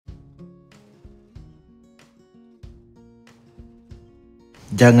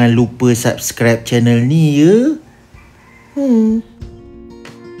Jangan lupa subscribe channel ni ya.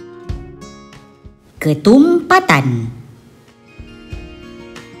 Ketumpatan.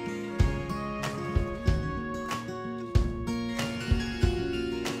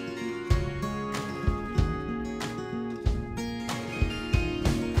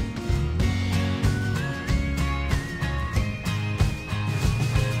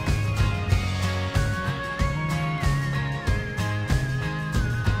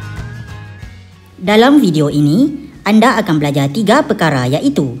 Dalam video ini, anda akan belajar 3 perkara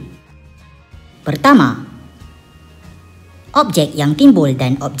iaitu: pertama, objek yang timbul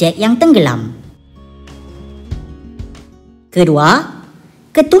dan objek yang tenggelam. Kedua,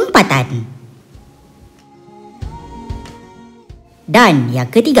 ketumpatan. Dan yang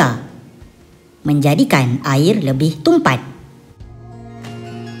ketiga, menjadikan air lebih tumpat.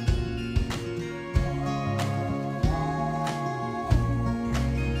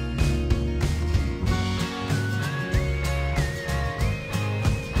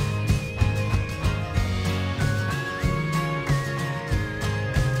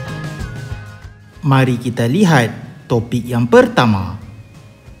 Mari kita lihat topik yang pertama.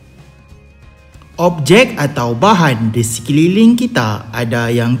 Objek atau bahan di sekeliling kita ada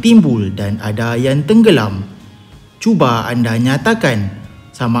yang timbul dan ada yang tenggelam. Cuba anda nyatakan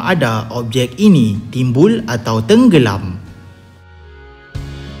sama ada objek ini timbul atau tenggelam.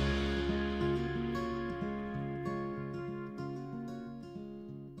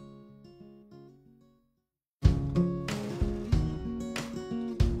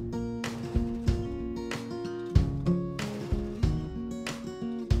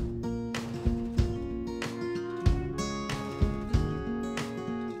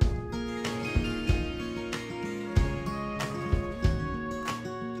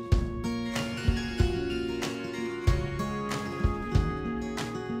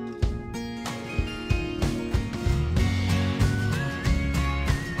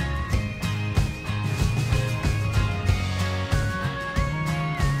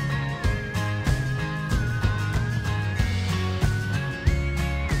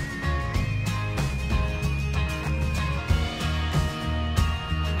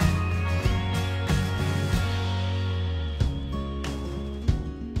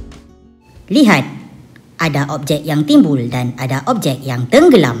 Lihat, ada objek yang timbul dan ada objek yang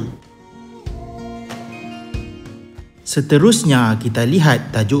tenggelam. Seterusnya kita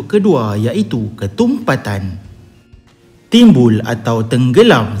lihat tajuk kedua iaitu ketumpatan. Timbul atau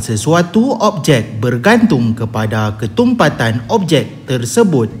tenggelam sesuatu objek bergantung kepada ketumpatan objek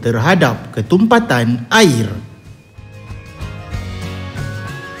tersebut terhadap ketumpatan air.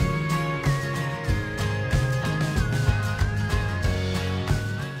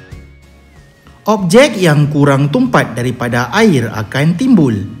 Objek yang kurang tumpat daripada air akan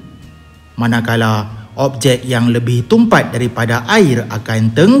timbul, manakala objek yang lebih tumpat daripada air akan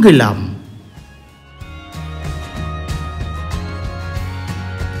tenggelam.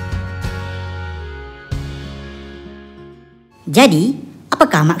 Jadi,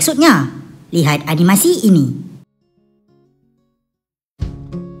 apakah maksudnya? Lihat animasi ini.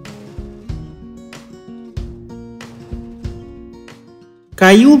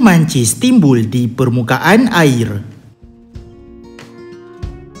 Kayu mancis timbul di permukaan air.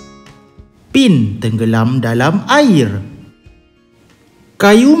 Pin tenggelam dalam air.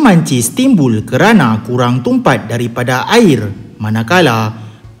 Kayu mancis timbul kerana kurang tumpat daripada air, manakala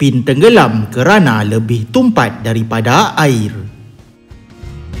pin tenggelam kerana lebih tumpat daripada air.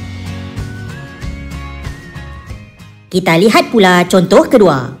 Kita lihat pula contoh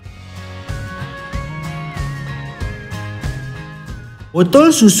kedua.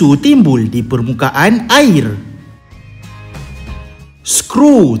 Botol susu timbul di permukaan air.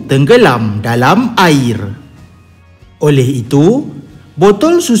 Skru tenggelam dalam air. Oleh itu,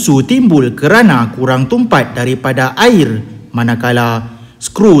 botol susu timbul kerana kurang tumpat daripada air, manakala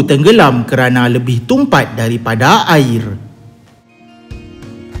skru tenggelam kerana lebih tumpat daripada air.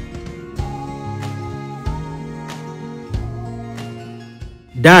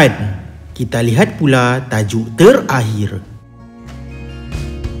 Dan kita lihat pula tajuk terakhir.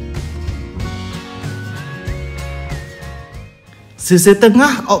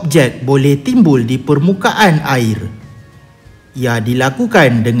 Sesetengah objek boleh timbul di permukaan air. Ia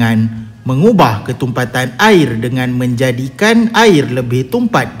dilakukan dengan mengubah ketumpatan air dengan menjadikan air lebih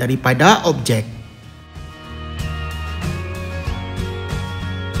tumpat daripada objek.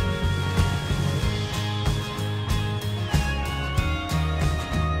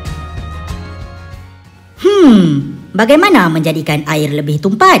 Bagaimana menjadikan air lebih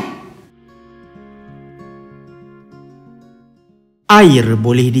tumpat? Air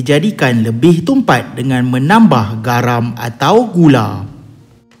boleh dijadikan lebih tumpat dengan menambah garam atau gula.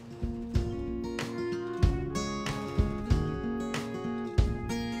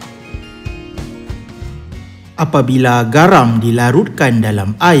 Apabila garam dilarutkan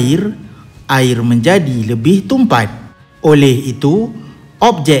dalam air, air menjadi lebih tumpat. Oleh itu,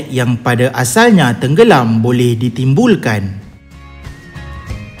 objek yang pada asalnya tenggelam boleh ditimbulkan.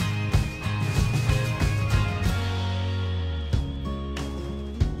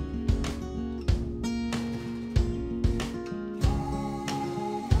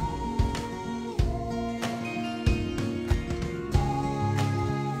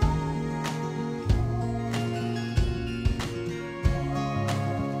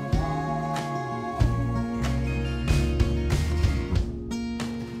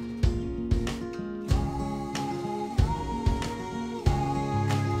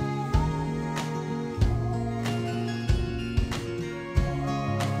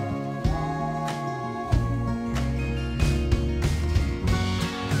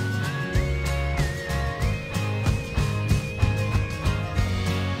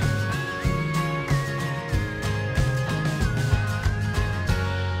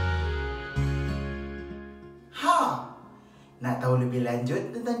 Nak tahu lebih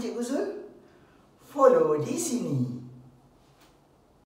lanjut tentang Cikgu Zoul? Follow di sini.